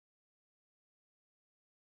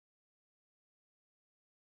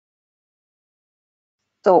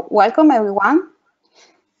So welcome everyone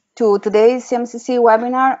to today's CMCC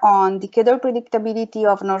webinar on decadal predictability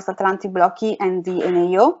of North Atlantic blocking and the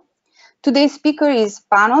NAO. Today's speaker is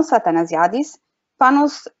Panos Athanasiadis.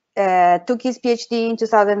 Panos took his PhD in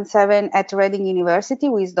 2007 at Reading University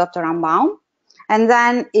with Dr. Baum, and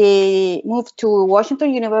then he moved to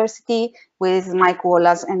Washington University with Mike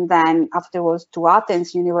Wallace, and then afterwards to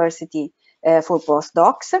Athens University for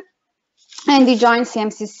postdocs. And he joined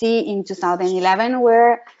CMCC in 2011,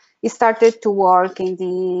 where he started to work in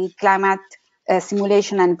the climate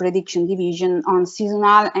simulation and prediction division on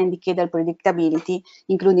seasonal and decadal predictability,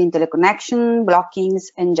 including teleconnection,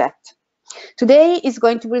 blockings, and jet. Today he's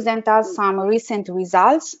going to present us some recent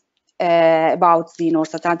results about the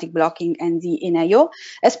North Atlantic blocking and the NAO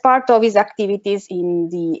as part of his activities in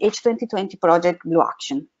the H2020 project Blue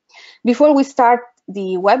Action. Before we start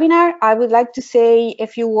the webinar, I would like to say a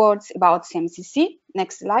few words about CMCC.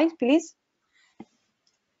 Next slide, please.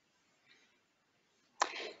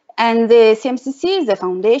 And the CMCC is a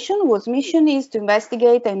foundation whose mission is to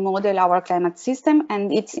investigate and model our climate system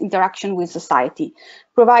and its interaction with society,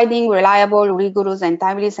 providing reliable, rigorous, and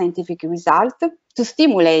timely scientific results to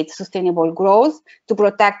stimulate sustainable growth, to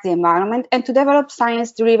protect the environment, and to develop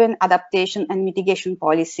science-driven adaptation and mitigation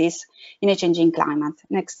policies in a changing climate.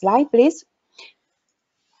 Next slide, please.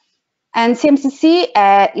 And CMCC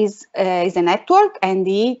is a network, and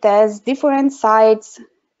it has different sites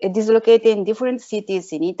dislocated in different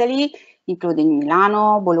cities in Italy, including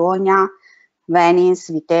Milano, Bologna, Venice,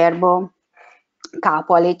 Viterbo,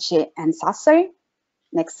 Capo, Lecce, and Sassari.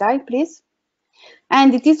 Next slide, please.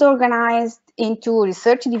 And it is organized into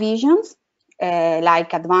research divisions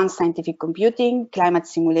like advanced scientific computing, climate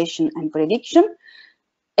simulation and prediction,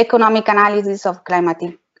 economic analysis of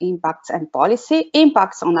climatic impacts and policy,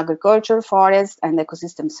 impacts on agriculture, forest, and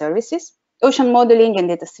ecosystem services, ocean modeling and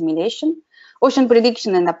data simulation, ocean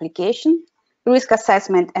prediction and application, risk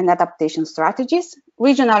assessment and adaptation strategies,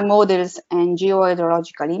 regional models and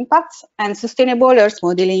geohydrological impacts, and sustainable earth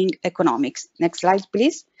modeling economics. Next slide,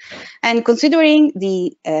 please. And considering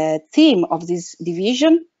the theme of this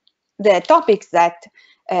division, the topics that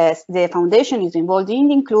the foundation is involved in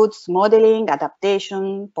includes modeling,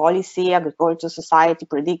 adaptation, policy, agriculture, society,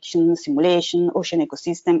 prediction, simulation, ocean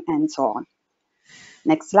ecosystem, and so on.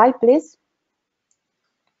 Next slide, please.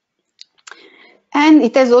 And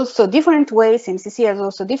it has also different ways, CMCC has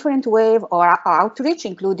also different ways or outreach,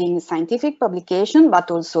 including scientific publication,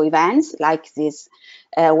 but also events like this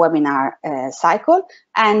webinar cycle,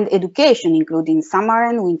 and education, including summer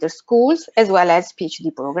and winter schools, as well as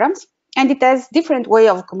PhD programs. And it has different way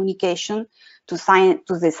of communication to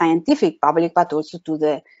the scientific public, but also to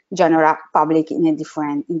the general public in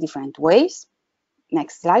different ways.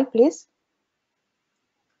 Next slide, please.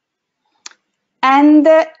 And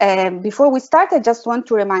before we start, I just want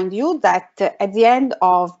to remind you that at the end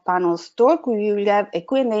of Panos' talk, we will have a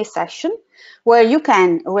Q&A session where you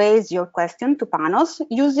can raise your question to Panos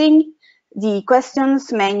using the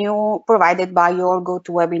questions menu provided by your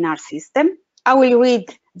GoToWebinar system. I will read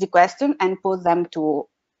the question and pose them to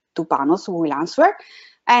Panos, who will answer.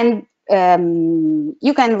 And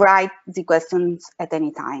you can write the questions at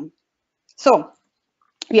any time. So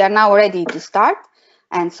we are now ready to start.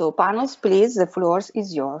 And so, Panos, please, the floor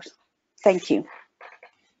is yours. Thank you.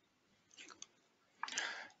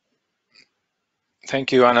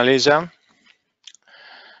 Thank you, Annalisa.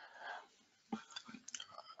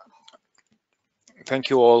 Thank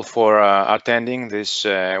you all for attending this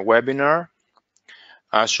webinar.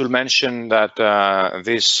 I should mention that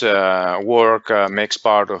this work makes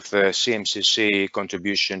part of the CMCC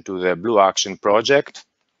contribution to the Blue Action project.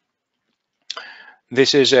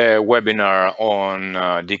 This is a webinar on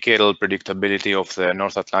decadal predictability of the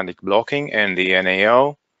North Atlantic blocking and the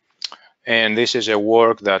NAO. And this is a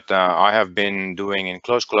work that I have been doing in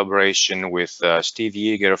close collaboration with Steve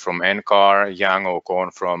Yeager from NCAR, Yang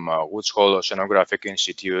Ocon from Woods Hole Oceanographic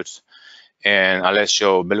Institute, and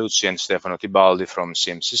Alessio Bellucci and Stefano Tibaldi from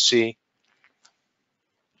CMCC.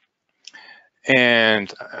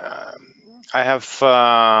 And I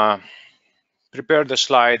have prepared the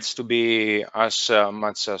slides to be as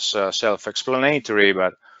much as self-explanatory,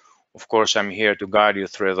 but of course I'm here to guide you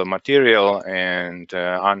through the material and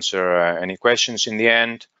answer any questions in the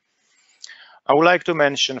end. I would like to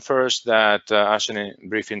mention first that, as a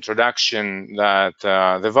brief introduction, that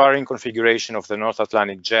the varying configuration of the North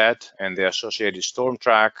Atlantic jet and the associated storm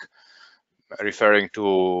track, referring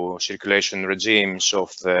to circulation regimes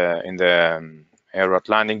of in the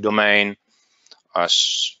Euro-Atlantic domain,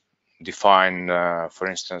 as defined, for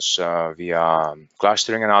instance, via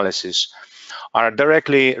clustering analysis, are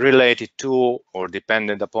directly related to or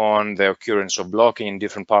dependent upon the occurrence of blocking in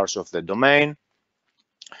different parts of the domain.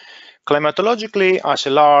 Climatologically, as a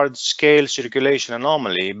large-scale circulation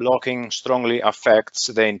anomaly, blocking strongly affects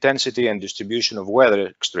the intensity and distribution of weather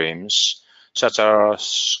extremes, such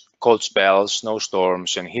as cold spells,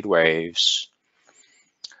 snowstorms, and heat waves.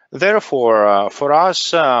 Therefore, for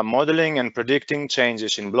us, modeling and predicting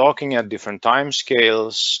changes in blocking at different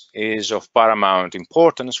timescales is of paramount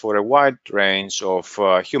importance for a wide range of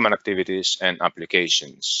human activities and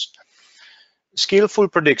applications. Skillful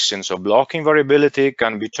predictions of blocking variability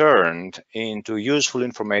can be turned into useful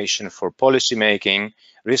information for policymaking,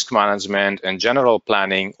 risk management, and general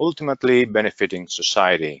planning, ultimately benefiting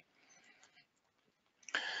society.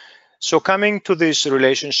 So coming to this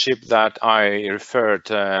relationship that I referred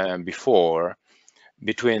before,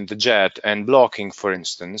 between the jet and blocking, for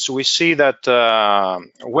instance, we see that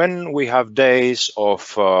when we have days of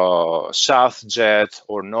south jet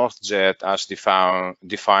or north jet as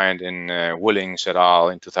defined in Willings et al.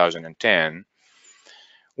 In 2010,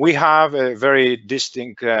 we have a very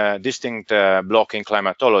distinct blocking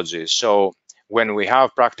climatology. So when we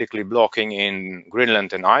have practically blocking in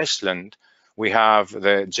Greenland and Iceland, we have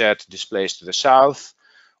the jet displaced to the south,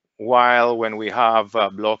 while when we have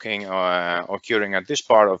blocking occurring at this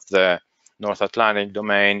part of the North Atlantic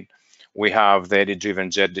domain, we have the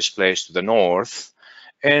eddy-driven jet displaced to the north.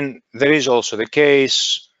 And there is also the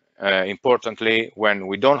case, importantly, when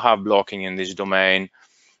we don't have blocking in this domain,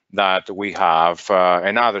 that we have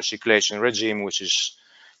another circulation regime which is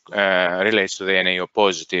relates to the NAO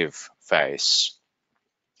positive phase.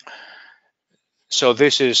 So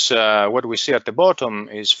this is what we see at the bottom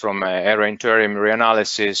is from error interim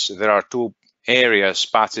reanalysis. There are two areas,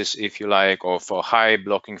 patches, if you like, of high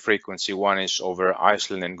blocking frequency. One is over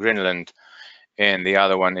Iceland and Greenland, and the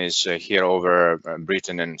other one is here over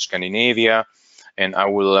Britain and Scandinavia. And I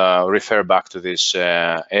will refer back to these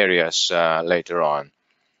areas later on.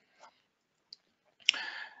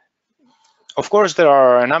 Of course, there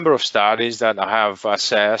are a number of studies that have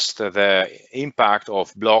assessed the impact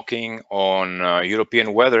of blocking on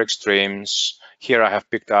European weather extremes. Here I have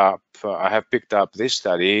picked up this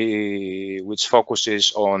study, which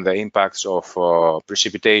focuses on the impacts of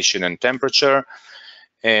precipitation and temperature.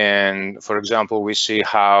 And for example, we see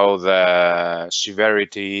how the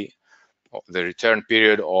severity, the return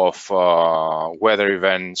period of weather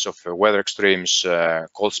events, of weather extremes,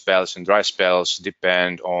 cold spells and dry spells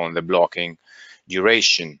depend on the blocking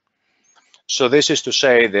duration. So this is to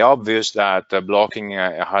say the obvious that blocking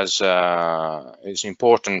is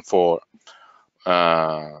important for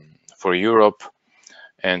Europe,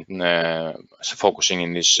 and focusing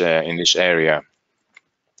in this area.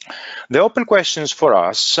 The open questions for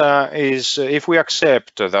us is if we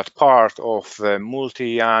accept that part of the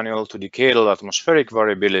multi-annual to decadal atmospheric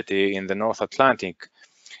variability in the North Atlantic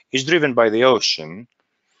is driven by the ocean,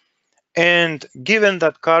 and given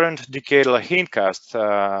that current decadal hindcasts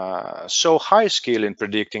show high skill in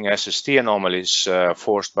predicting SST anomalies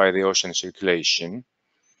forced by the ocean circulation,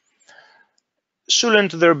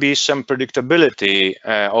 shouldn't there be some predictability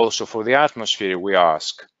also for the atmosphere, we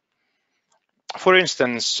ask? For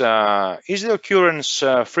instance, is the occurrence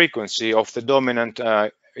frequency of the dominant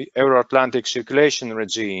Euro-Atlantic circulation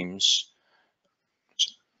regimes,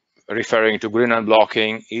 referring to Greenland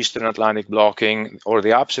blocking, Eastern Atlantic blocking, or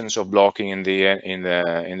the absence of blocking in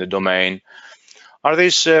the domain, are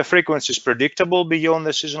these frequencies predictable beyond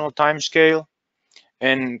the seasonal timescale?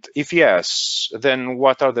 And if yes, then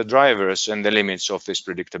what are the drivers and the limits of this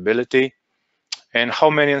predictability? And how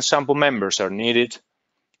many ensemble members are needed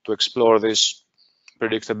to explore this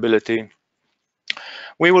predictability?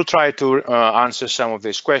 We will try to answer some of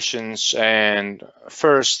these questions. And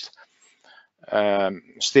first,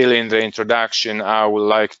 still in the introduction, I would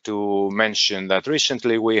like to mention that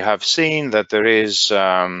recently we have seen that there is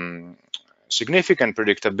significant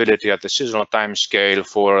predictability at the seasonal time scale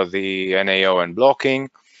for the NAO and blocking.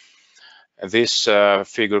 This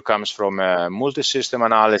figure comes from a multi-system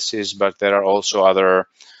analysis, but there are also other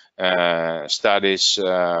studies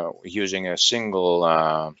using a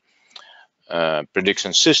single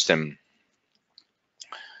prediction system.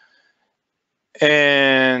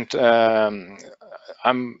 And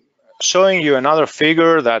I'm showing you another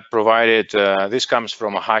figure that provided, this comes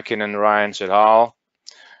from Haken and Ryan et al.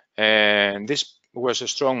 And this was a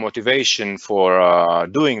strong motivation for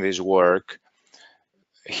doing this work.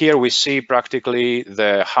 Here we see practically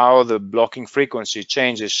how the blocking frequency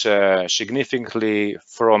changes significantly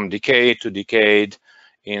from decade to decade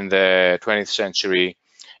in the 20th century.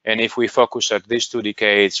 And if we focus at these 2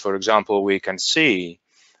 decades, for example, we can see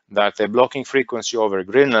that the blocking frequency over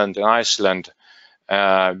Greenland and Iceland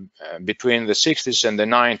between the 60s and the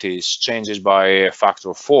 90s changes by a factor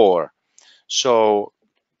of 4. So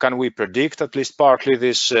can we predict at least partly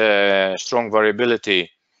this strong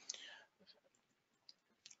variability?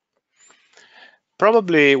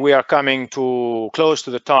 Probably we are coming to close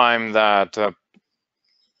to the time that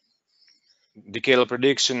decadal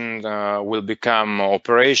prediction will become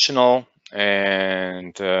operational,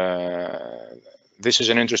 and this is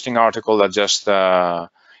an interesting article that just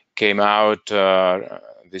came out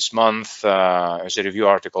this month as a review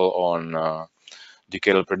article on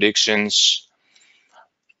decadal predictions.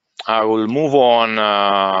 I will move on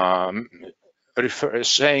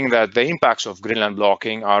saying that the impacts of Greenland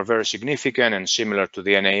blocking are very significant and similar to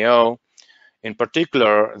the NAO. In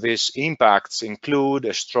particular, these impacts include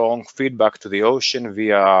a strong feedback to the ocean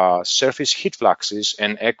via surface heat fluxes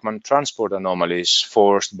and Ekman transport anomalies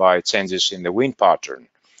forced by changes in the wind pattern.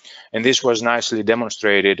 And this was nicely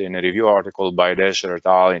demonstrated in a review article by Desher et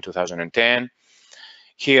al. In 2010.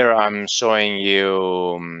 Here I'm showing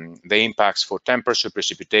you the impacts for temperature,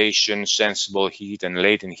 precipitation, sensible heat, and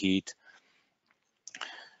latent heat.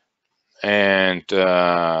 And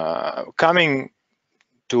coming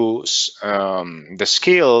to the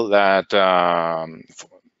scale that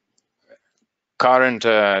current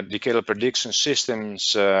decadal prediction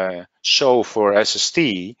systems show for SST,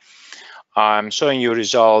 I'm showing you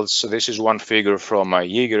results. So this is one figure from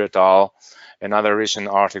Yeager et al., another recent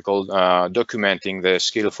article documenting the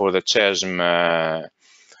scale for the CHESM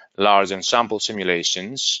large ensemble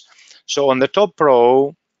simulations. So on the top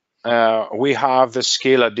row, we have the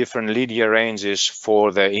scale at different linear ranges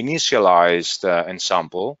for the initialized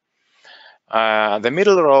ensemble. The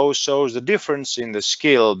middle row shows the difference in the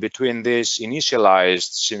scale between these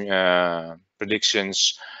initialized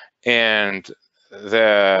predictions and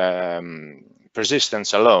the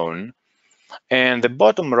persistence alone. And the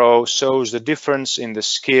bottom row shows the difference in the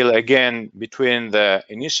scale again between the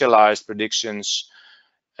initialized predictions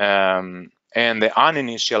and the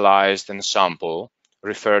uninitialized ensemble,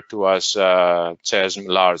 referred to as CHESM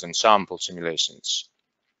large ensemble simulations.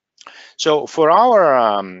 So for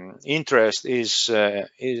our interest is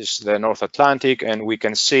the North Atlantic, and we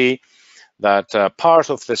can see that part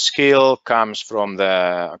of the scale comes from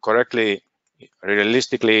the correctly,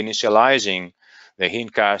 realistically initializing the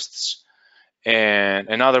hindcasts, and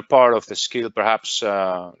another part of the scale, perhaps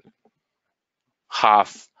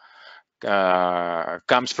half,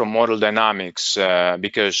 comes from model dynamics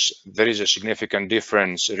because there is a significant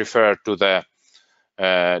difference referred to the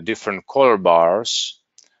different color bars.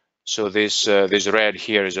 So this red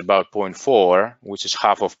here is about 0.4, which is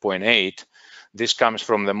half of 0.8. This comes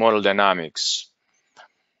from the model dynamics.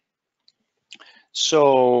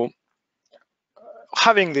 So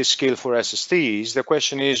having this scale for SSTs, the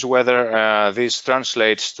question is whether this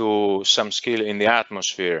translates to some scale in the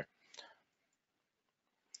atmosphere.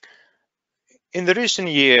 In the recent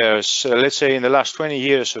years, let's say in the last 20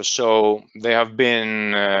 years or so, there have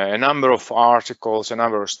been a number of articles, a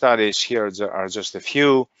number of studies. Here are just a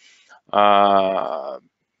few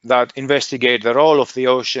that investigate the role of the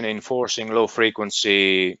ocean in forcing low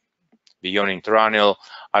frequency beyond interannual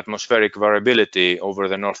atmospheric variability over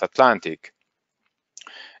the North Atlantic.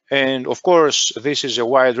 And of course, this is a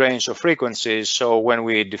wide range of frequencies. So when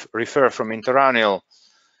we refer from interannual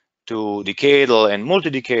to decadal and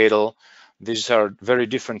multidecadal, these are very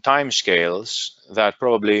different timescales that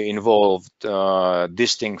probably involved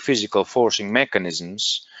distinct physical forcing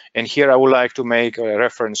mechanisms. And here I would like to make a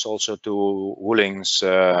reference also to Wullings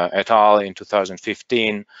et al. In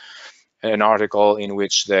 2015, an article in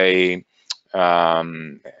which they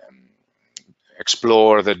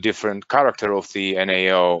explore the different character of the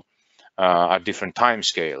NAO at different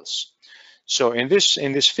timescales. So in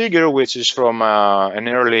this figure, which is from an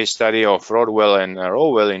early study of Rodwell and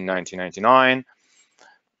Rowell in 1999,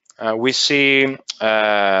 we see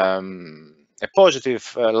a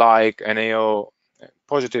positive like NAO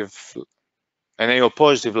positive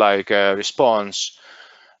like response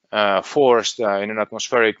forced in an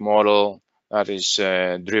atmospheric model that is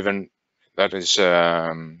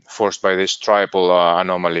forced by this triple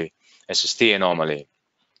anomaly, SST anomaly.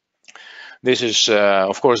 This is,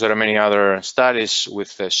 of course, there are many other studies with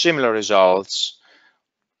similar results.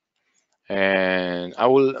 And I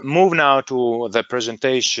will move now to the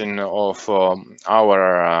presentation of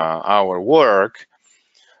our work.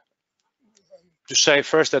 To say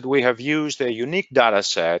first that we have used a unique data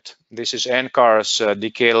set. This is NCAR's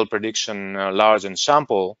decadal prediction large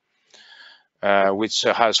ensemble, which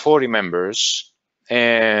has 40 members.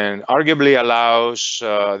 And arguably allows,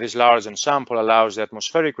 this large ensemble allows the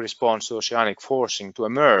atmospheric response to oceanic forcing to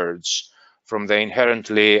emerge from the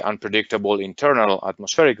inherently unpredictable internal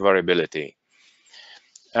atmospheric variability.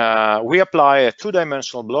 We apply a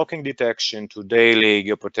two-dimensional blocking detection to daily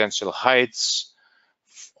geopotential heights,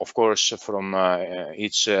 of course, from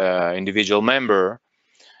each individual member.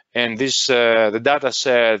 And this the data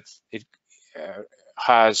set, it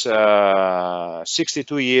has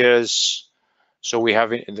 62 years. So we have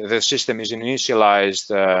the system is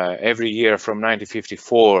initialized every year from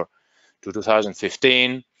 1954 to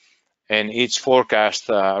 2015, and each forecast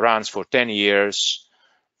runs for 10 years,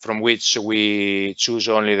 from which we choose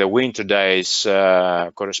only the winter days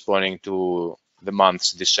corresponding to the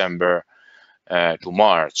months December to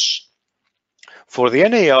March. For the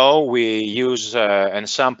NAO, we use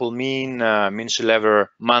ensample mean, mean sea level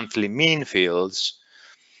monthly mean fields,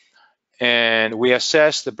 and we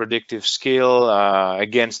assess the predictive skill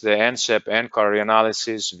against the NCEP NCAR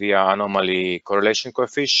reanalysis via anomaly correlation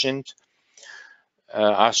coefficient.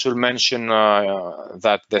 I should mention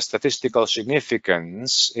that the statistical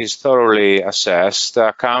significance is thoroughly assessed,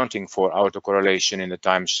 accounting for autocorrelation in the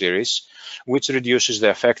time series, which reduces the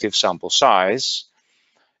effective sample size.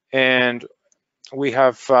 And we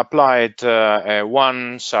have applied a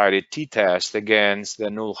one-sided t-test against the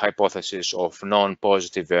null hypothesis of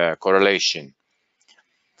non-positive correlation.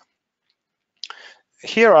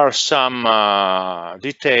 Here are some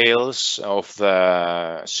details of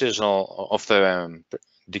the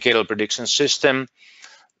decadal prediction system.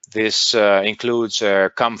 This includes a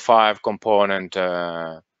CAM5 component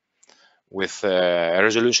with a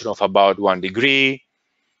resolution of about 1 degree,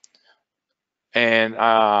 and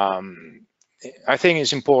I think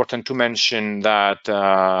it's important to mention that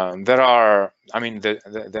there are, the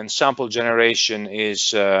ensample generation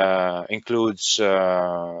includes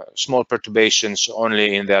small perturbations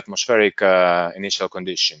only in the atmospheric initial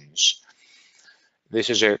conditions.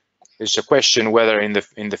 This is a question whether in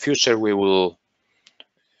the future we will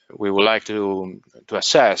like to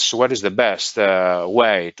assess what is the best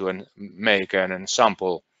way to make an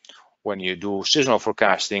ensample when you do seasonal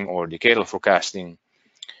forecasting or decadal forecasting.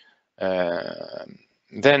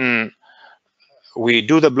 Then we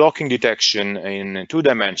do the blocking detection in 2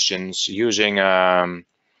 dimensions using the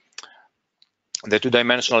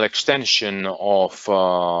 2-dimensional extension of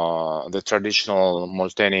the traditional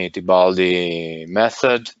Molteni-Tibaldi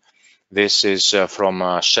method. This is from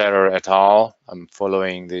Scherer et al. I'm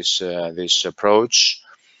following this approach,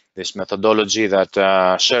 this methodology that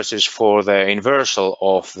searches for the inversal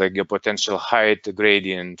of the geopotential height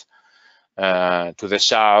gradient to the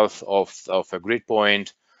south of a grid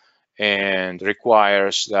point, and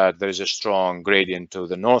requires that there is a strong gradient to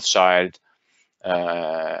the north side.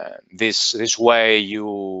 This way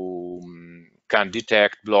you can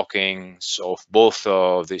detect blockings of both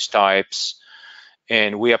of these types,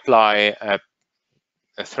 and we apply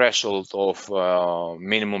a threshold of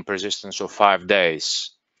minimum persistence of 5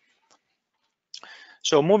 days.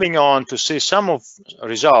 So moving on to see some of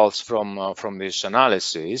results from this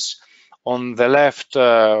analysis. On the left,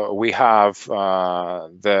 we have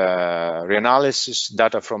the reanalysis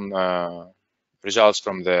data from results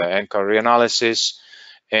from the NCAR reanalysis,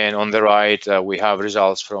 and on the right we have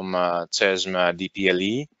results from CESM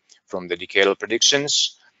DPLE from the decadal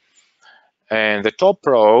predictions. And the top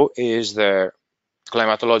row is the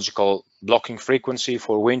climatological blocking frequency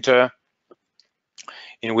for winter,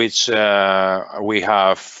 in which we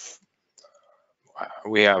have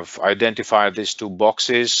identified these 2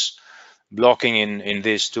 boxes. Blocking in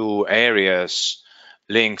these 2 areas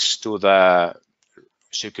links to the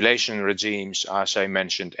circulation regimes, as I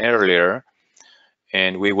mentioned earlier,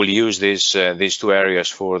 and we will use these 2 areas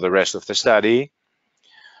for the rest of the study.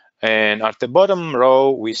 And at the bottom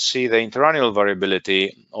row, we see the interannual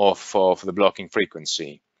variability of the blocking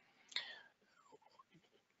frequency.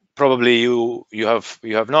 Probably you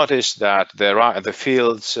have noticed that the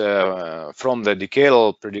fields from the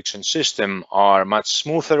decadal prediction system are much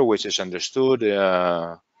smoother, which is understood.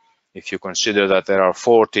 If you consider that there are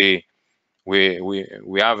 40,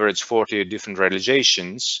 we average 40 different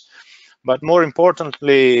realizations. But more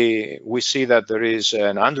importantly, we see that there is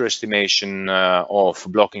an underestimation of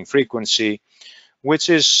blocking frequency, which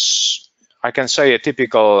is, I can say, a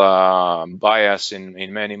typical bias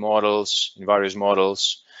in many models, in various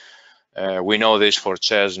models. We know this for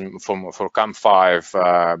CESM, for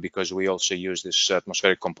CAM5, because we also use this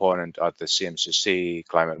atmospheric component at the CMCC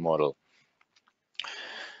climate model.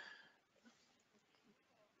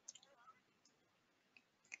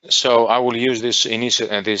 So I will use this initials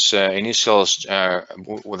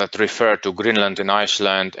that refer to Greenland and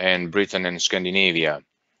Iceland and Britain and Scandinavia.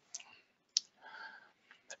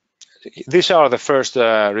 these are the first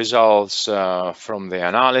results from the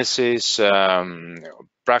analysis.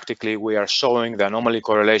 Practically, we are showing the anomaly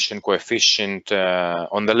correlation coefficient.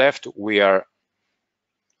 On the left,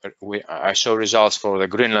 I show results for the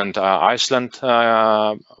Greenland, Iceland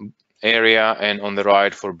area, and on the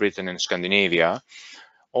right for Britain and Scandinavia.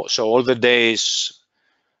 So all the days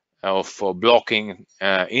of blocking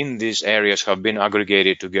in these areas have been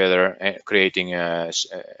aggregated together, creating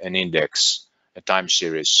an index, a time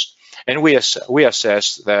series. And we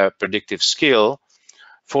assess the predictive skill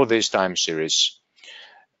for this time series.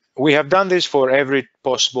 We have done this for every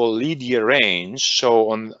possible lead year range.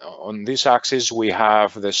 So on this axis, we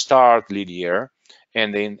have the start lead year,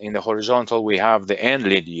 and in the horizontal, we have the end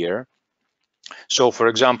lead year. So for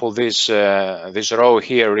example, this row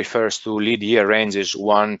here refers to lead year ranges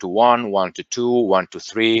 1 to 1, 1 to 2, 1 to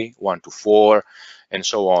 3, 1 to 4, and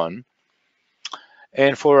so on.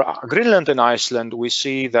 And for Greenland and Iceland, we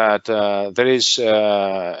see that there is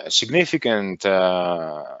significant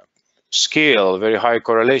scale, very high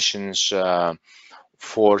correlations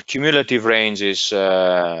for cumulative ranges,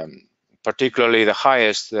 particularly the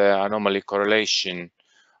highest anomaly correlation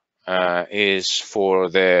is for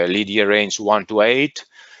the lead year range 1 to 8,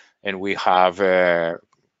 and we have a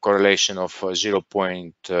correlation of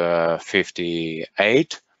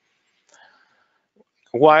 0.58.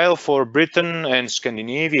 While for Britain and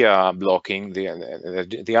Scandinavia blocking,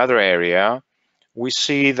 the other area, we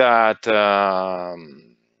see that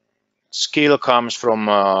skill comes from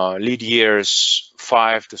lead years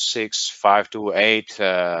 5 to 6, 5 to 8,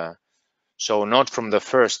 so not from the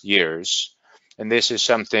first years. And this is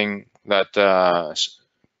something that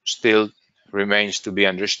still remains to be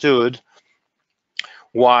understood.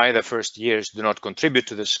 Why the first years do not contribute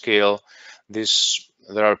to the scale? There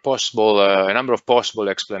are a number of possible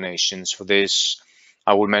explanations for this.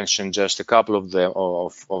 I will mention just a couple of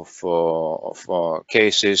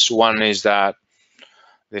cases. One is that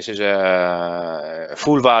this is a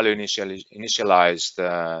full value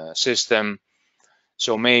initialized system.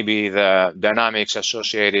 So maybe the dynamics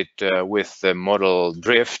associated with the model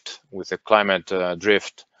drift, with the climate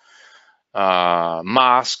drift,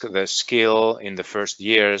 mask the skill in the first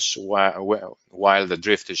years while the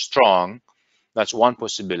drift is strong. That's one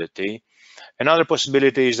possibility. Another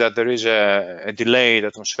possibility is that there is a delayed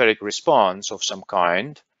atmospheric response of some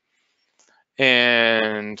kind.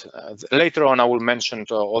 And later on, I will mention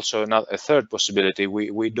also a third possibility.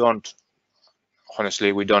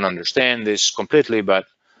 Honestly, we don't understand this completely, but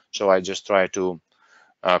so I just try to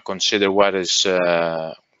consider what is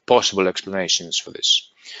possible explanations for this.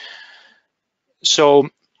 So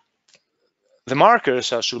the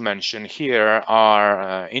markers I should mention here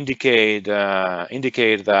are indicate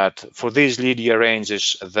that for these lead year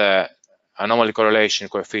ranges, the anomaly correlation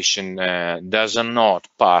coefficient does not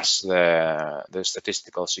pass the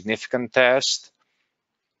statistical significance test.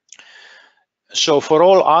 So for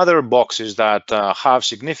all other boxes that have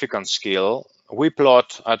significant skill, we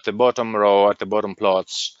plot at the bottom row, at the bottom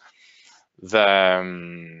plots, the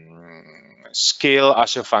skill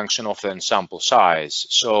as a function of the ensample size.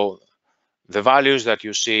 So the values that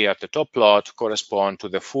you see at the top plot correspond to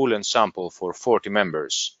the full ensample for 40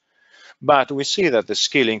 members. But we see that the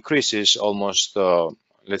skill increases almost,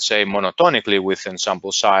 let's say, monotonically with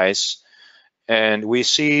ensample size. And we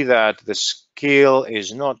see that the skill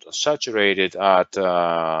is not saturated at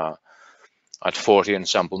 40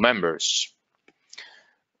 ensample members,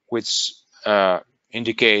 which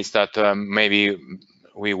indicates that maybe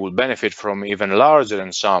we will benefit from even larger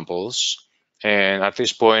ensamples. And at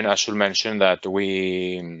this point, I should mention that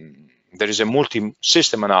there is a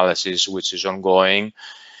multi-system analysis which is ongoing.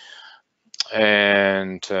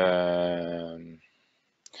 And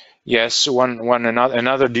yes,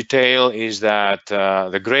 another detail is that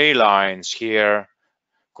the gray lines here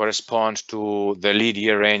correspond to the lead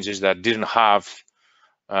year ranges that didn't have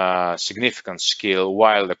significant skill,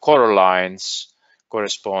 while the color lines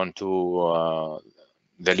correspond to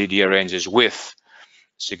the lead year ranges with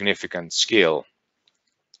significant skill.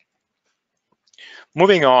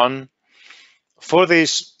 Moving on, for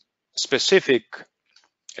these specific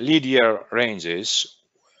lead year ranges,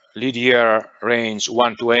 lead year range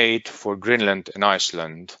 1 to 8 for Greenland and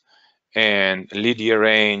Iceland, and lead year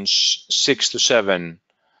range 6 to 7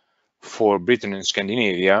 for Britain and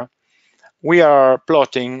Scandinavia, we are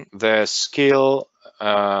plotting the skill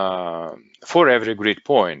for every grid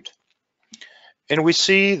point. And we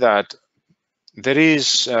see that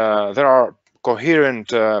there are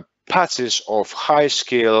coherent patches of high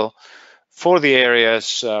skill for the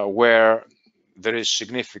areas where there is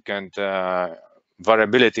significant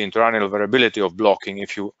variability, interannual variability of blocking.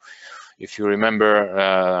 If if you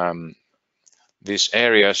remember these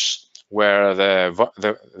areas where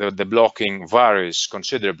the blocking varies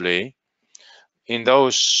considerably, in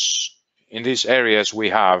these areas we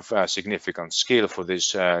have a significant scale for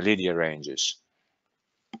these Lydia ranges.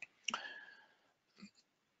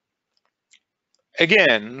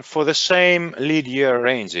 Again, for the same Lydia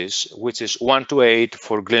ranges, which is 1 to 8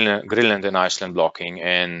 for Greenland and Iceland blocking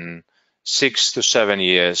and 6 to 7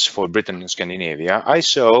 years for Britain and Scandinavia, I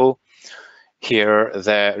show here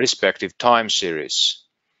the respective time series.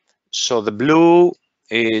 So the blue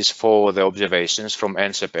is for the observations from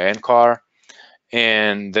NCEP NCAR,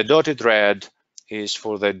 and the dotted red is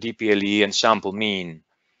for the DPLE and sample mean.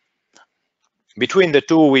 Between the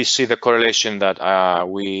two, we see the correlation that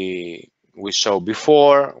we saw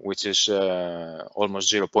before, which is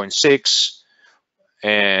almost 0.6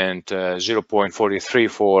 and 0.43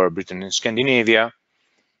 for Britain and Scandinavia.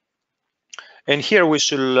 And here we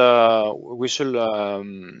should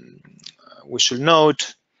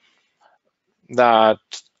note that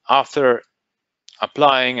after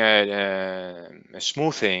applying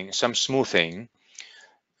some smoothing,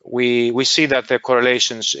 we see that the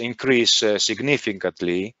correlations increase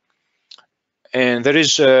significantly, and there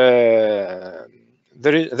is a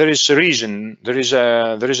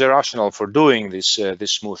rationale for doing this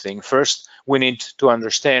smoothing. First, we need to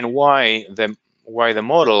understand why the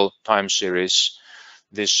model time series,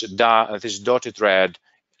 this dotted red,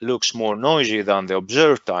 looks more noisy than the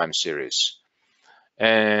observed time series.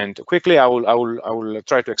 And quickly, I will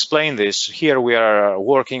try to explain this. Here we are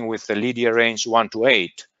working with the Lydia range 1 to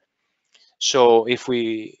 8. So if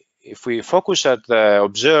we focus at the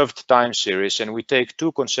observed time series and we take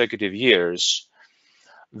 2 consecutive years,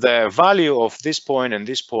 the value of this point and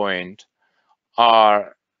this point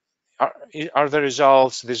are the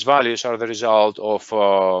results. These values are the result of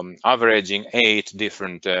averaging 8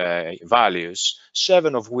 different values,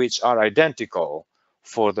 7 of which are identical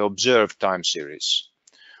for the observed time series.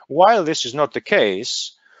 While this is not the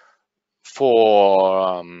case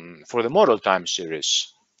for the model time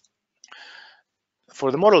series. For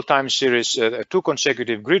the model time series, 2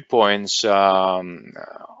 consecutive grid points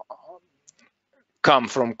come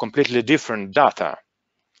from completely different data.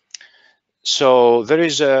 So there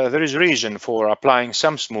is reason for applying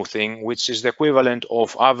some smoothing, which is the equivalent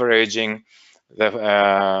of averaging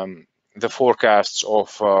the forecasts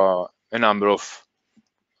of a number of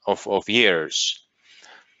years.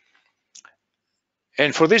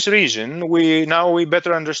 And for this reason, we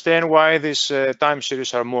better understand why these time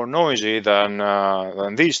series are more noisy than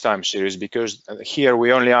these time series, because here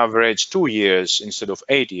we only average 2 years instead of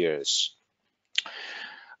 8 years.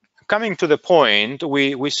 Coming to the point,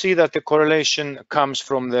 we see that the correlation comes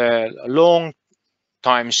from the long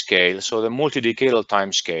time scale, so the multi-decadal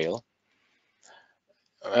time scale.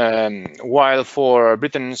 While for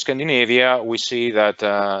Britain and Scandinavia, we see that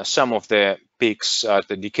some of the peaks at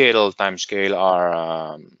the decadal time scale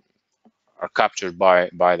are captured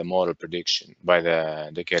by the model prediction, by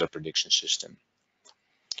the decadal prediction system.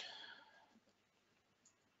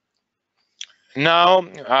 Now,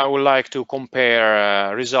 I would like to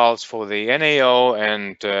compare results for the NAO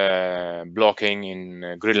and blocking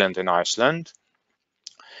in Greenland and Iceland.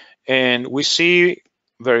 And we see,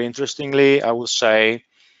 very interestingly, I will say,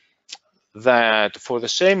 that for the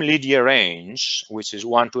same Lydia range, which is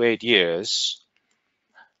 1 to 8 years,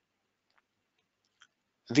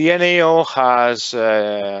 the NAO has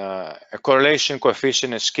a correlation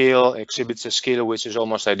coefficient, exhibits a scale which is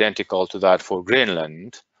almost identical to that for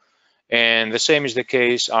Greenland. And the same is the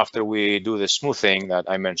case after we do the smoothing that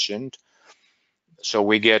I mentioned. So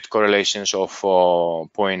we get correlations of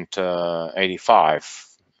 0.85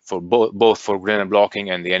 for both for Greenland blocking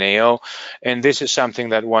and the NAO. And this is something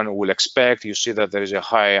that one will expect. You see that there is a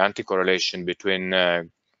high anti-correlation between the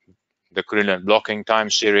Greenland blocking time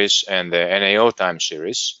series and the NAO time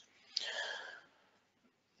series.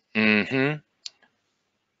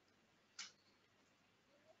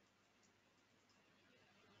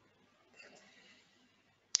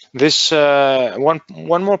 This one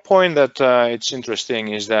more point that it's interesting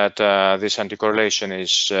is that this anti-correlation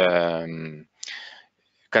is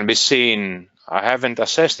can be seen. I haven't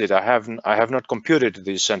assessed it. I have not computed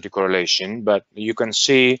this anti-correlation, but you can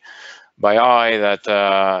see by eye that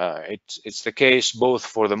it's the case both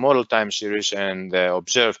for the model time series and the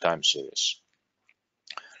observed time series.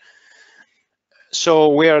 So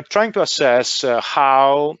we are trying to assess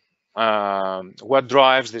what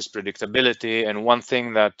drives this predictability, and one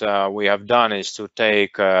thing that we have done is to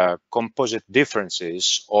take composite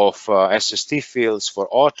differences of SST fields for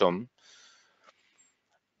autumn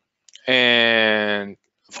and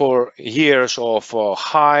for years of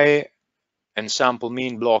high ensample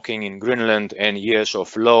mean blocking in Greenland and years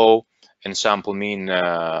of low ensample mean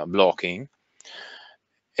blocking.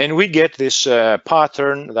 And we get this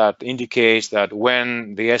pattern that indicates that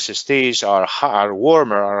when the SSTs are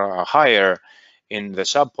warmer or are higher in the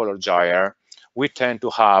subpolar gyre, we tend to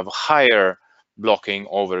have higher blocking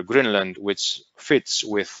over Greenland, which fits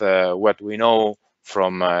with what we know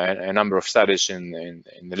from a number of studies in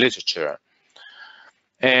the literature.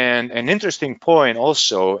 And an interesting point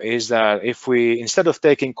also is that if we, instead of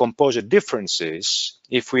taking composite differences,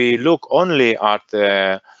 if we look only at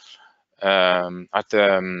the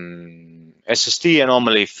SST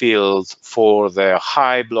anomaly field for the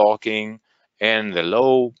high blocking and the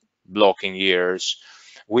low blocking years,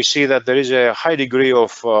 we see that there is a high degree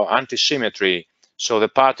of anti-symmetry. So the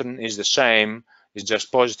pattern is the same, it's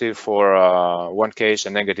just positive for one case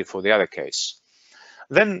and negative for the other case.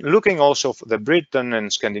 Then looking also for the Britain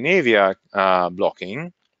and Scandinavia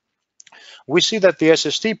blocking, we see that the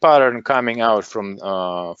SST pattern coming out from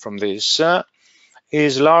this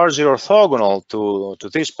is largely orthogonal to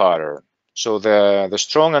this pattern. So the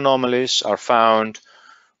strong anomalies are found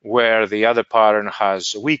where the other pattern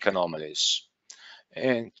has weak anomalies.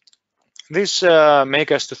 And this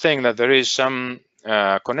makes us to think that there is some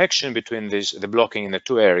connection between the blocking in the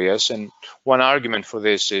two areas. And one argument for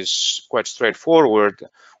this is quite straightforward.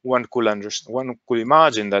 One could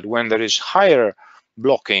imagine that when there is higher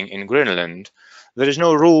blocking in Greenland, there is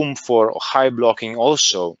no room for high blocking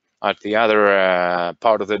also at the other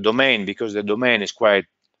part of the domain, because the domain is quite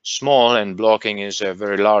small and blocking is a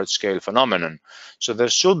very large scale phenomenon. So there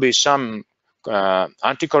should be some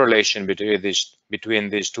anti-correlation between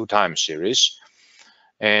these two time series,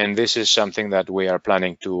 and this is something that we are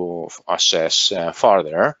planning to assess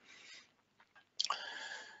further.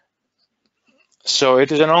 So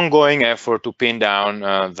it is an ongoing effort to pin down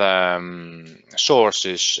the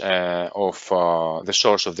sources of the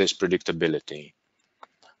source of this predictability.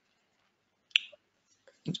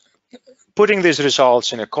 Putting these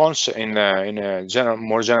results in a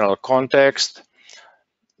more general context,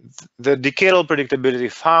 the decadal predictability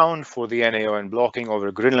found for the NAO and blocking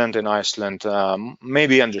over Greenland and Iceland may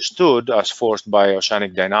be understood as forced by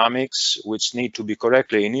oceanic dynamics, which need to be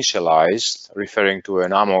correctly initialized, referring to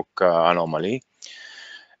an AMOC anomaly.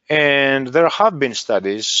 And there have been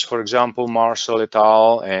studies, for example, Marshall et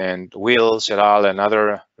al. And Wills et al.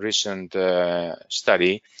 Another recent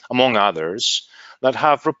study, among others, that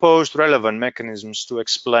have proposed relevant mechanisms to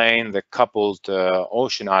explain the coupled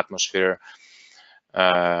ocean atmosphere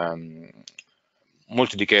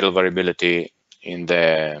multidecadal variability in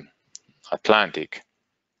the Atlantic.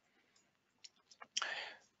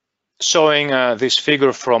 Showing this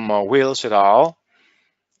figure from Wills et al.,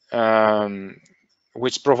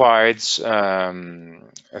 which provides a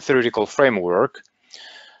theoretical framework,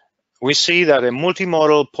 we see that a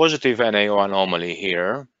multimodal positive NAO anomaly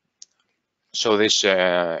here, so this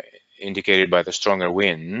indicated by the stronger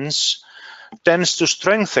winds, tends to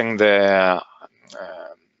strengthen the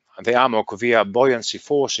AMOC via buoyancy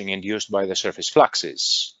forcing induced by the surface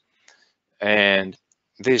fluxes. And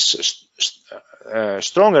this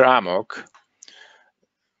stronger AMOC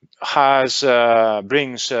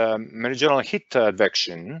brings meridional heat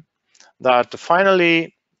advection that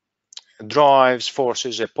finally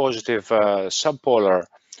forces a positive subpolar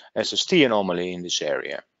SST anomaly in this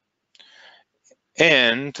area.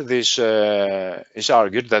 And this is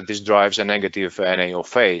argued that this drives a negative NAO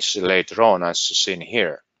phase later on, as seen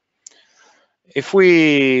here. If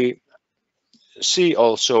we see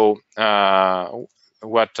also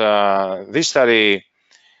what this study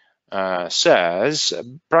says,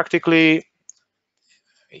 practically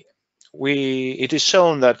it is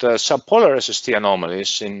shown that subpolar SST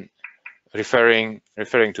anomalies, in referring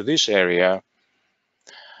to this area,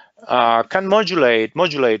 can modulate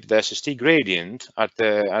the SST gradient at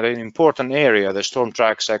an important area, the storm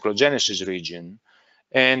track cyclogenesis region,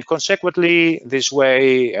 and consequently, this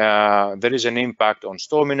way there is an impact on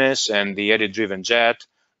storminess and the eddy-driven jet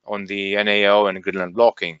on the NAO and Greenland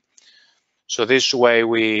blocking. So this way,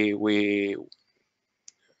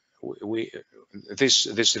 these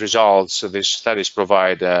studies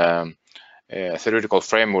provide a theoretical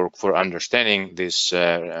framework for understanding the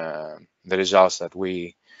results that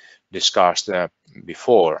we discussed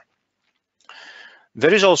before.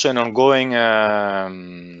 There is also an ongoing,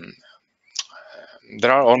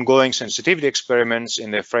 there are ongoing sensitivity experiments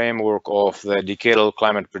in the framework of the Decadal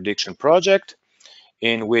Climate Prediction Project,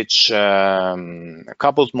 in which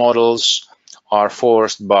coupled models are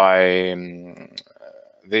forced by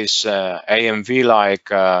these AMV-like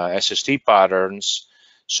SST patterns.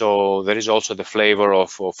 So there is also the flavor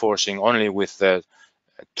of forcing only with the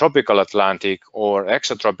tropical Atlantic or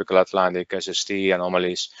extratropical Atlantic SST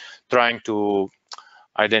anomalies, trying to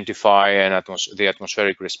identify the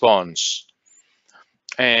atmospheric response.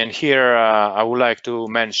 And here I would like to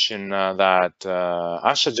mention that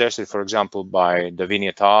as suggested, for example, by Davini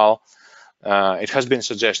et al., it has been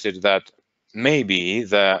suggested that maybe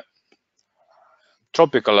the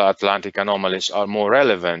tropical Atlantic anomalies are more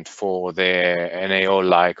relevant for the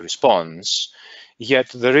NAO-like response, yet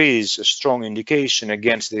there is a strong indication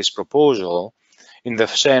against this proposal in the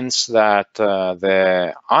sense that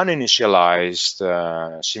the uninitialized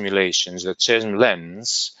simulations, the CESM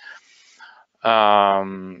lens,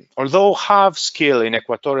 although have skill in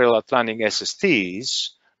equatorial Atlantic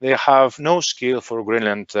SSTs, they have no skill for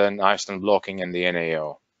Greenland and Iceland blocking and the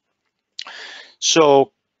NAO.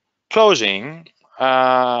 So closing,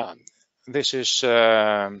 this is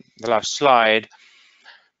the last slide.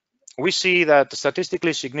 We see that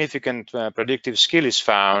statistically significant predictive skill is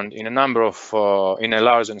found in a number of, in a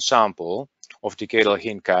large ensemble of decadal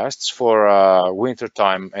hindcasts for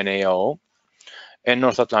wintertime NAO and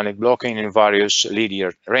North Atlantic blocking in various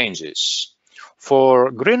linear ranges. For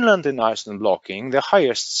Greenland and Iceland blocking, the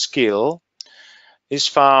highest skill is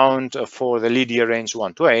found for the linear range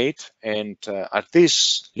 1 to 8, and at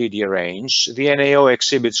this linear range, the NAO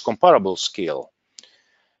exhibits comparable skill.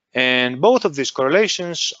 And both of these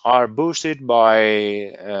correlations are boosted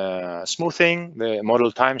by smoothing, the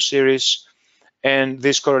model time series, and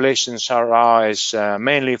these correlations arise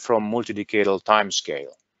mainly from multi-decadal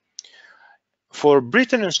timescale. For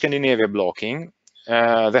Britain and Scandinavia blocking,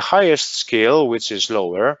 the highest skill, which is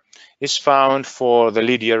lower, is found for the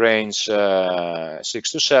linear range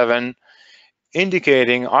 6 to 7,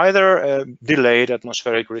 indicating either a delayed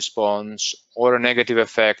atmospheric response or a negative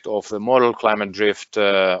effect of the model climate drift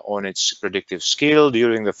on its predictive skill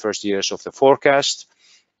during the first years of the forecast.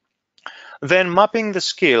 Then mapping the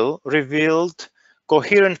skill revealed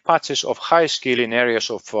coherent patches of high skill in areas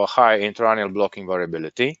of high interannual blocking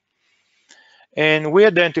variability. And we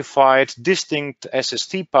identified distinct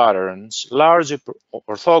SST patterns, largely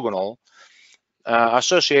orthogonal,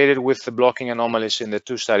 associated with the blocking anomalies in the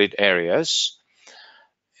two studied areas.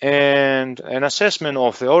 And an assessment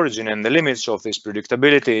of the origin and the limits of this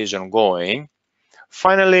predictability is ongoing.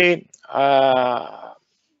 Finally,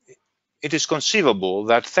 it is conceivable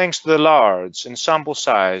that thanks to the large ensemble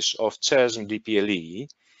size of CESM DPLE,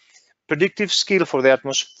 predictive skill for the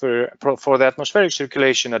atmospheric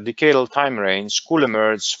circulation at decadal time range could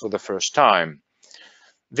emerge for the first time.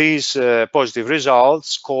 These positive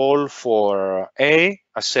results call for A,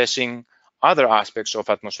 assessing other aspects of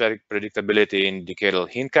atmospheric predictability in decadal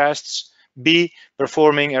hindcasts, B,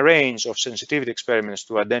 performing a range of sensitivity experiments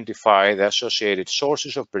to identify the associated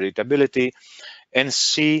sources of predictability, and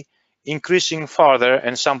C, increasing further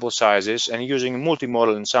ensemble sizes and using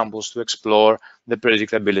multimodal ensembles to explore the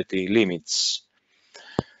predictability limits.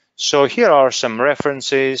 So here are some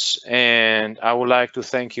references, and I would like to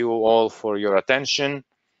thank you all for your attention.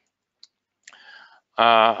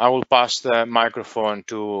 I will pass the microphone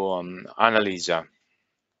to Annalisa.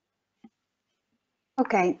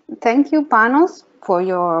 Okay, thank you, Panos, for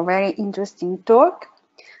your very interesting talk.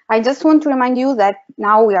 I just want to remind you that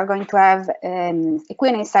now we are going to have a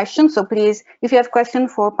Q&A session. So please, if you have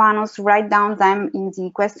questions for Panos, write down them in the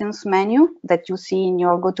questions menu that you see in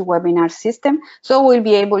your GoToWebinar system. So we'll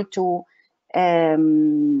be able to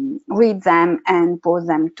read them and pose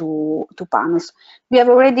them to Panos. We have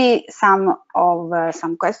already some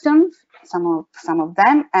questions, some of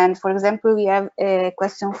them. And for example, we have a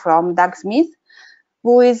question from Doug Smith,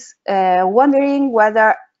 who is wondering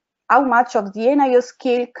how much of the NAO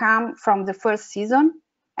skill come from the first season,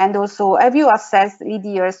 and also have you assessed lead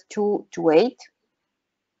years 2 to 8?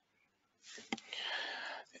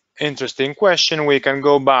 Interesting question. We can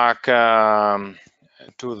go back to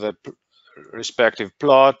the respective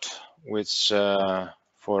plot, which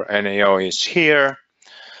for NAO is here.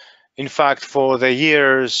 In fact, for the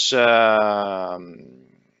years,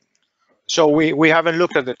 so we haven't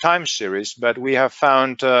looked at the time series, but we have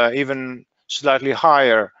found even slightly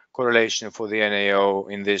higher correlation for the NAO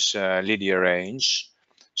in this linear range.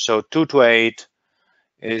 So 2 to 8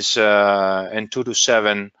 is and 2 to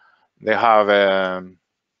 7, they have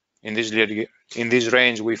in this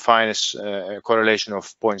range we find a correlation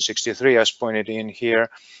of 0.63 as pointed in here.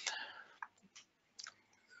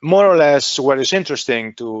 More or less, what is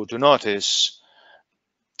interesting to notice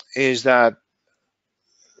is that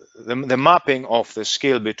the mapping of the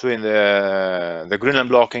skill between the Greenland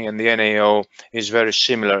blocking and the NAO is very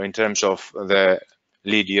similar in terms of the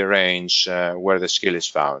linear range where the skill is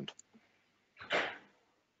found.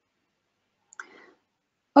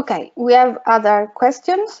 Okay, we have other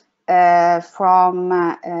questions from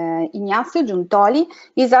Ignazio Giuntoli.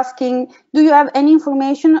 He's asking, do you have any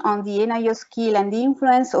information on the NAO scale and the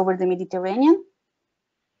influence over the Mediterranean?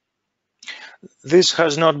 This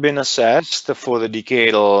has not been assessed for the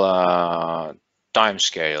decadal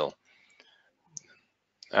timescale.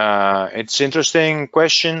 It's an interesting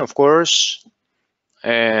question, of course,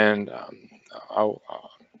 and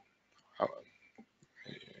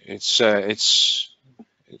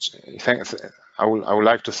I would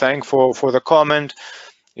like to thank for the comment.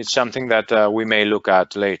 It's something that we may look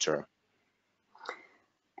at later.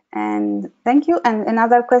 And thank you. And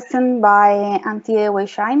another question by Antje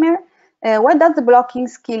Weisheimer. Why does the blocking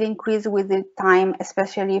skill increase with the time,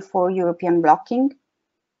 especially for European blocking?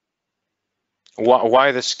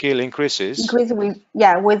 Why the skill increases? Increase with,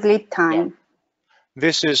 yeah, with lead time. Yeah.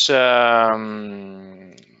 This is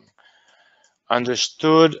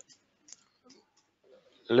understood,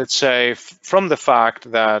 let's say, from the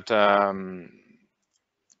fact that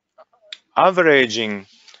averaging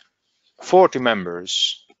 40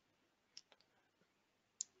 members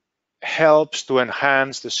helps to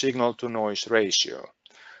enhance the signal to noise ratio.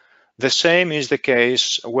 The same is the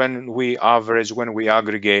case when we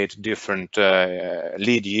aggregate different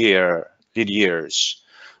lead years.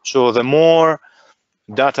 So the more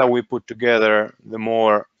data we put together, the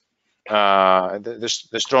more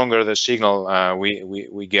the stronger the signal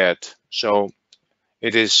we get. So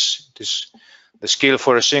the skill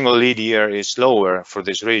for a single lead year is lower for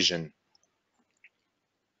this reason.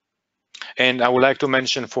 And I would like to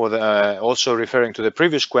mention, for the also referring to the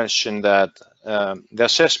previous question, that the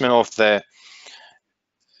assessment of the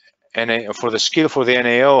for the skill for the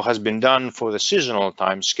NAO has been done for the seasonal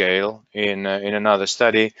time scale in another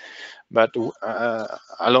study, but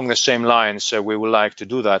along the same lines, we would like to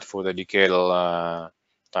do that for the decadal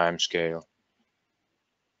time scale.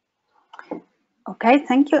 Okay,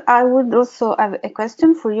 thank you. I would also have a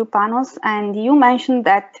question for you, Panos, and you mentioned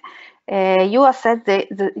that you assessed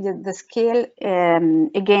the scale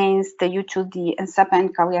against you choose the NSAP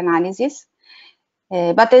and Cowrie analysis.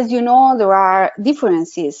 But as you know, there are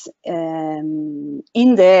differences in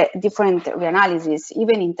the different reanalyses,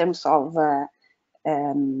 even in terms of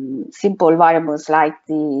simple variables like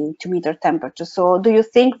the 2-meter temperature. So do you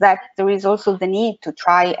think that there is also the need to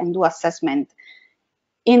try and do assessment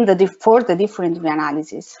in for the different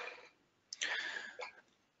reanalyses?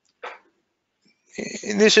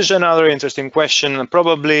 This is another interesting question,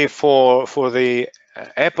 probably for the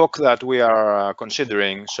epoch that we are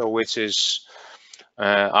considering, so which is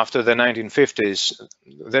after the 1950s.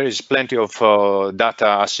 There is plenty of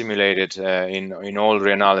data assimilated in all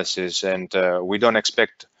reanalysis, and we don't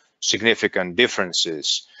expect significant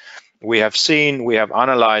differences. We have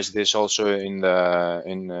analyzed this also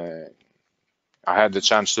I had the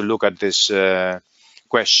chance to look at this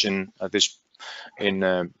question in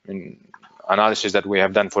analysis that we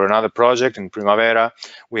have done for another project in Primavera.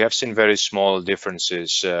 We have seen very small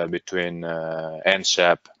differences between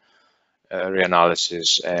NSAP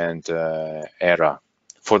reanalysis and ERA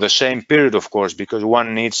for the same period, of course, because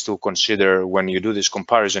one needs to consider, when you do this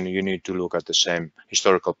comparison, you need to look at the same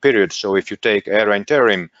historical period. So if you take ERA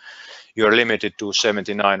interim, you're limited to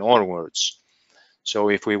 79 onwards. So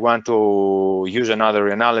if we want to use another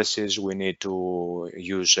reanalysis, we need to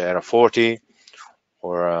use ERA 40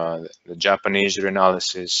 or the Japanese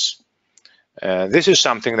reanalysis. This is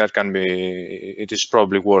something that it is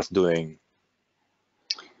probably worth doing.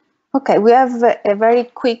 Okay, we have a very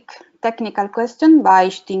quick technical question by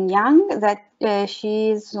Xting Yang that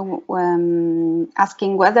she's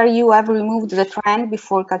asking whether you have removed the trend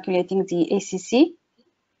before calculating the ACC.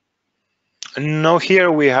 No, here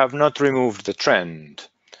we have not removed the trend.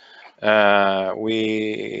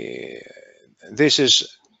 This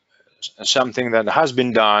is something that has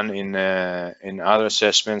been done in other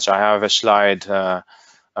assessments. I have a slide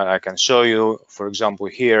I can show you. For example,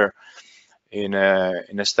 here in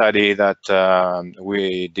a study that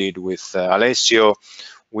we did with Alessio,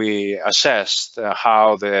 we assessed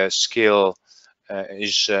how the skill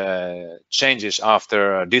changes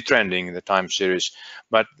after detrending the time series,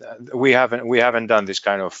 but we haven't done this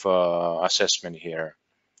kind of assessment here.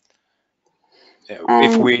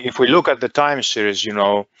 If we look at the time series, you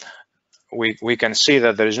know, we can see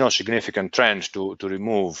that there is no significant trend to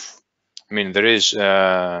remove. I mean, there is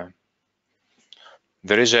a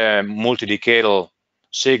multi-decadal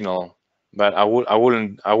signal, but I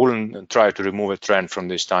wouldn't try to remove a trend from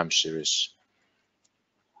this time series.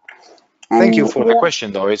 Thank you for the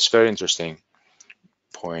question, though. It's very interesting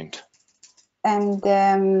point. And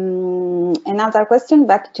another question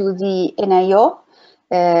back to the NAO.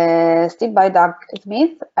 still by Doug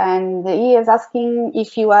Smith, and he is asking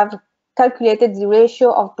if you have calculated the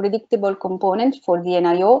ratio of predictable components for the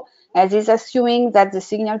NAO, as is assuming that the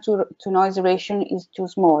signal to noise ratio is too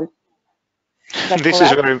small. This correct?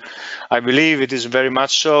 Is very, I believe it is very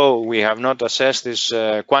much so. We have not assessed this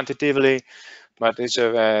quantitatively, but it's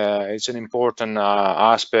an important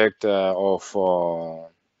aspect of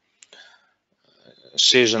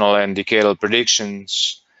seasonal and decadal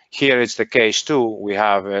predictions. Here it's the case too. We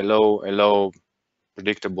have a low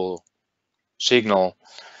predictable signal,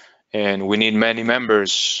 and we need many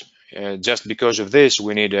members. Just because of this,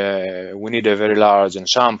 we need a very large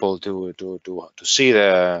ensemble to see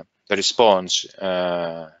the response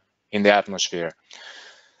in the atmosphere.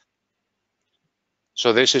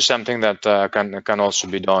 So this is something that can also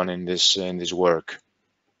be done in this work.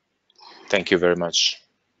 Thank you very much.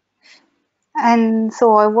 And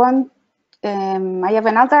so I have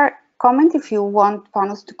another comment. If you want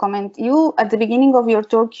Panos to comment, you at the beginning of your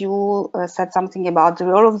talk you said something about the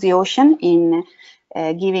role of the ocean in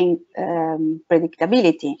giving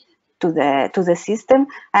predictability to the system,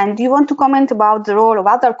 and do you want to comment about the role of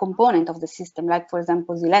other components of the system, like for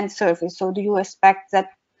example the land surface? So do you expect that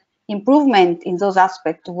improvement in those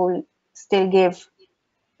aspects will still give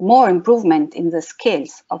more improvement in the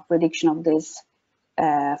scales of prediction of this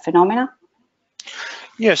phenomena?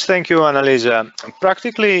 Yes, thank you, Annalisa.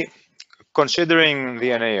 Practically, considering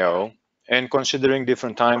the NAO and considering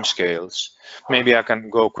different time scales, maybe I can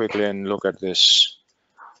go quickly and look at this.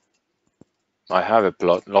 I have a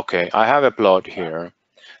plot. Okay, I have a plot here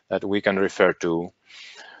that we can refer to.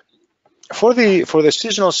 For the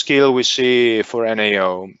seasonal scale we see for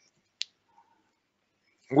NAO,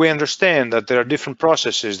 we understand that there are different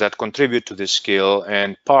processes that contribute to this scale,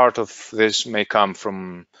 and part of this may come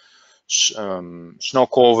from snow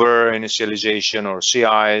cover initialization or sea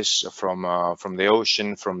ice from the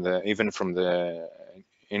ocean, even from the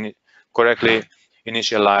correctly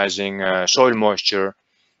initializing soil moisture,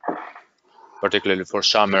 particularly for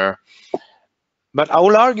summer. But I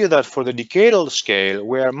will argue that for the decadal scale,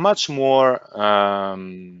 we much more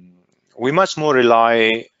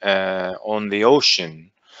rely on the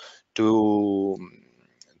ocean to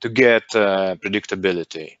get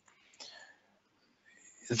predictability.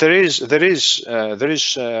 There is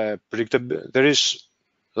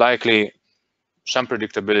likely some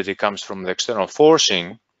predictability comes from the external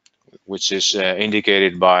forcing, which is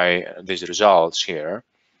indicated by these results here.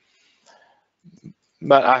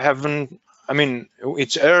 But I mean,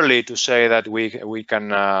 it's early to say that we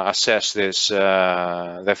can assess this,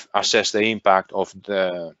 assess the impact of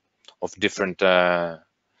different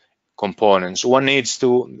components. One needs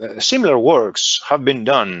to. Similar works have been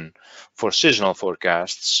done for seasonal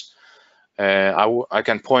forecasts. I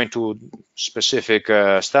can point to specific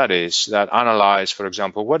studies that analyze, for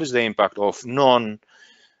example, what is the impact of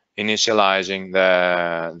non-initializing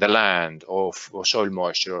the land of soil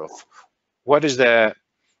moisture, of what is the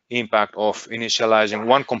impact of initializing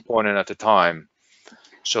one component at a time.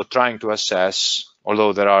 So trying to assess,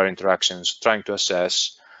 although there are interactions, trying to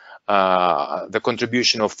assess the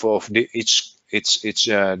contribution of each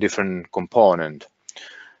different component.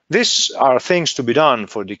 These are things to be done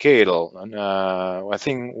for decadal, and I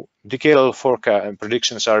think decadal forecast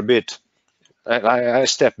predictions are a bit a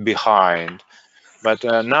step behind, but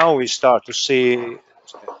now we start to see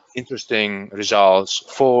interesting results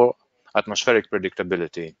for atmospheric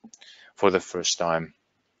predictability for the first time.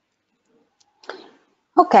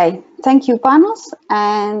 Okay, thank you, Panos.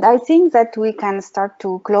 And I think that we can start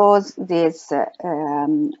to close this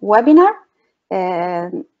webinar.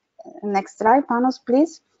 Next slide, Panos,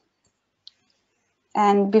 please.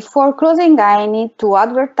 And before closing, I need to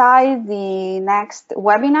advertise the next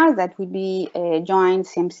webinar that will be joint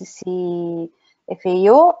CMCC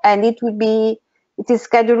FAO, and it is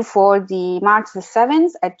scheduled for the March the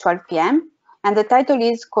 7th at 12 p.m. And the title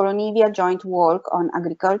is Coronivia Joint Work on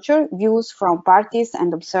Agriculture, Views from Parties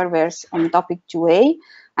and Observers on Topic 2A.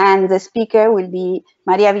 And the speaker will be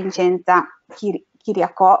Maria Vincenza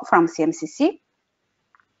Kyriakou from CMCC.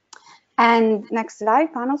 And next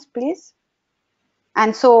slide, Panos, please.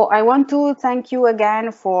 And so I want to thank you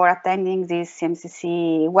again for attending this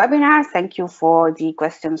CMCC webinar. Thank you for the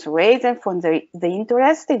questions raised and for the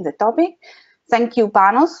interest in the topic. Thank you,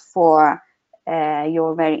 Panos, for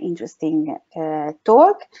your very interesting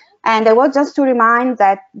talk. And I want just to remind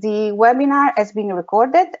that the webinar has been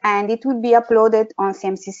recorded and it will be uploaded on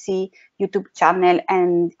CMCC YouTube channel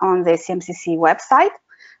and on the CMCC website.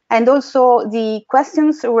 And also the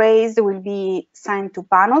questions raised will be sent to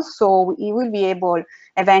Panos, so he will be able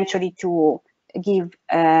eventually to give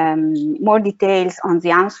more details on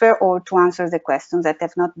the answer or to answer the questions that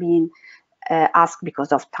have not been asked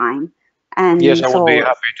because of time. And yes, I so, will be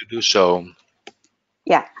happy to do so.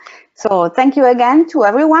 Yeah, so thank you again to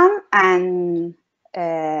everyone, and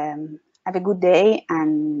have a good day,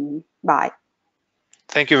 and bye.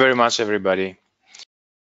 Thank you very much, everybody.